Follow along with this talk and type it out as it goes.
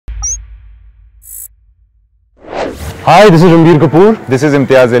Hi, this is Ranbir Kapoor. This is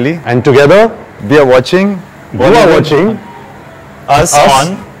Imtiaz Ali. And together, We are watching you are watching us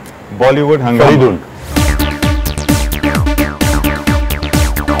on Bollywood Hungama. Faridoon.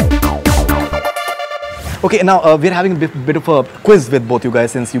 Okay, now we're having a bit of a quiz with both you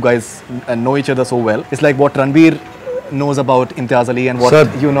guys since you guys know each other so well. It's like what Ranbir knows about Imtiaz Ali and what Sir,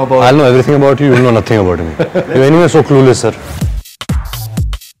 you know about... I'll know everything about you, you'll know nothing about me. You're anyway so clueless, sir.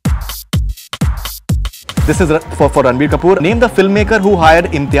 This is for Ranbir Kapoor. Name the filmmaker who hired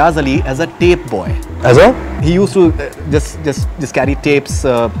Imtiaz Ali as a tape boy. As a? He used to just carry tapes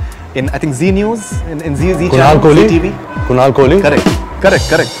in, I think, Z News, in Z Kunal channel, Kohli? Z TV. Kunal Kohli?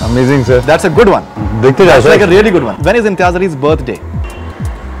 Correct. Amazing, sir. That's a good one. That's like a really good one. When is Imtiaz Ali's birthday?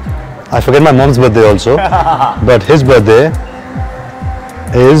 I forget my mom's birthday also. But his birthday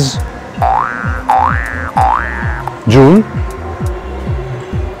is June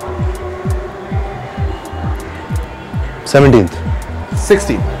 17th.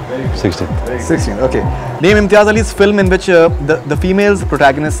 16th. Okay. Name Imtiaz Ali's film in which the female's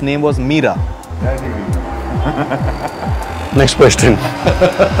protagonist's name was Meera. Next question.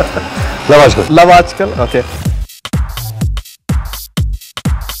 Love Aajkal. Okay.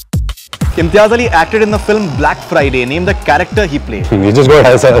 Imtiaz Ali acted in the film Black Friday. Name the character he played. He just got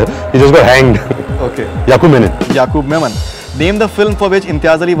hanged. Okay. Yaqub Memon. Name the film for which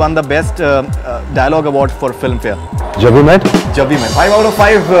Imtiaz Ali won the best dialogue award for Filmfare. Jab we met? 5 out of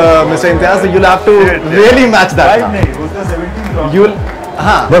 5, Mr. Imtiaz. You'll have to really match that. 5 नहीं, उसका 17 you'll.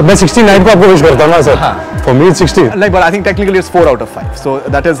 But मैं 69 को आपको wish करता हूँ ना sir. For me it's 60. Like, but I think technically it's 4 out of 5. So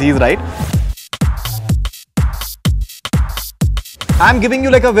that is, he's right. I'm giving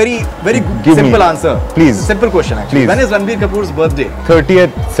you like a very simple answer. Please. Simple question actually. Please. When is Ranbir Kapoor's birthday?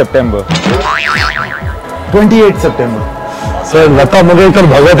 30th September. 28th September. Sir Lata Mangeshkar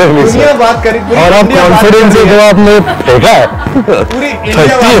भगत है दुनिया बात करी और आप confidence से जो आपने फेंका है पूरी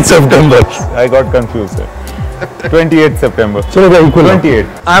India 30th September. I got confused, sir. 28th September. चलो भाई equal 28.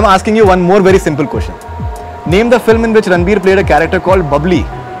 I'm asking you one more very simple question. Name the film in which Ranbir played a character called Bubbly.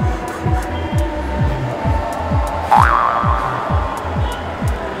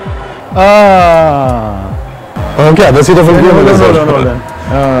 क्या दस ही तो फिल्म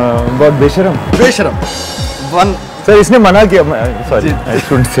No. बहुत बेशरम. One. Sir इसने मना किया. Sorry, I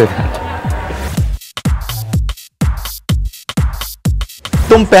shouldn't say that.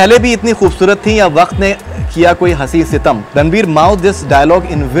 तुम पहले भी इतनी खूबसूरत थी या वक्त ने किया कोई हंसी सितम. Ranbir mouthed this dialogue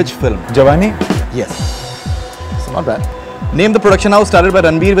in which film? जवानी. Yes. It's not bad. Name the production house started by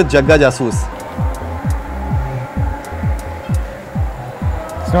Ranbir with Jagga Jasoos.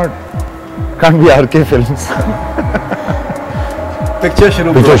 It's not. Can't be RK Films. Picture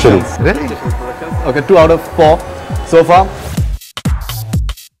Shuru. Really? Okay, 2 out of 4 so far.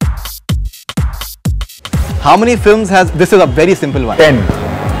 How many films has... This is a very simple one. 10.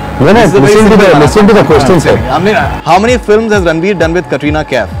 Listen to the question, sir. How many films has Ranbir done with Katrina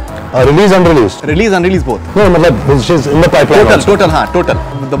Kaif? Release unreleased. Release, unreleased both. No, मतलब she's in the pipeline. Total.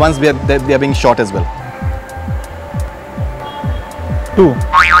 The ones they are being shot as well. 2.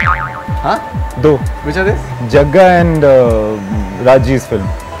 Huh? 2. Which are these? Jagga and Rajji's film.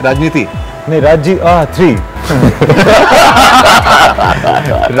 Rajniti. नहीं Rajji 3.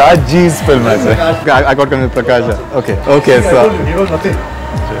 Rajji's film है sir. I got confused. Prakash. Okay. So.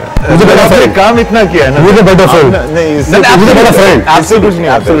 मुझे बड़ा फर्क काम इतना किया है ना. मुझे बड़ा फर्क. नहीं मुझे बड़ा फर्क.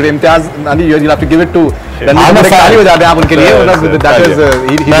 Absolutely. Imtiaz Ali, you have to give it to. ताली बजा दें आप उनके लिए. That is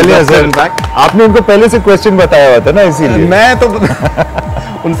he in fact. आपने उनको पहले से क्वेश्चन बताया हुआ था ना इसीलिए. मैं तो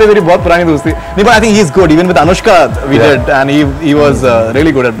उनसे मेरी बहुत पुरानी दोस्ती. नहीं, but I think he's good. Even with Anushka we did, and he was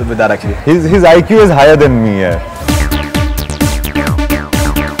really good with that actually. His IQ is higher than me.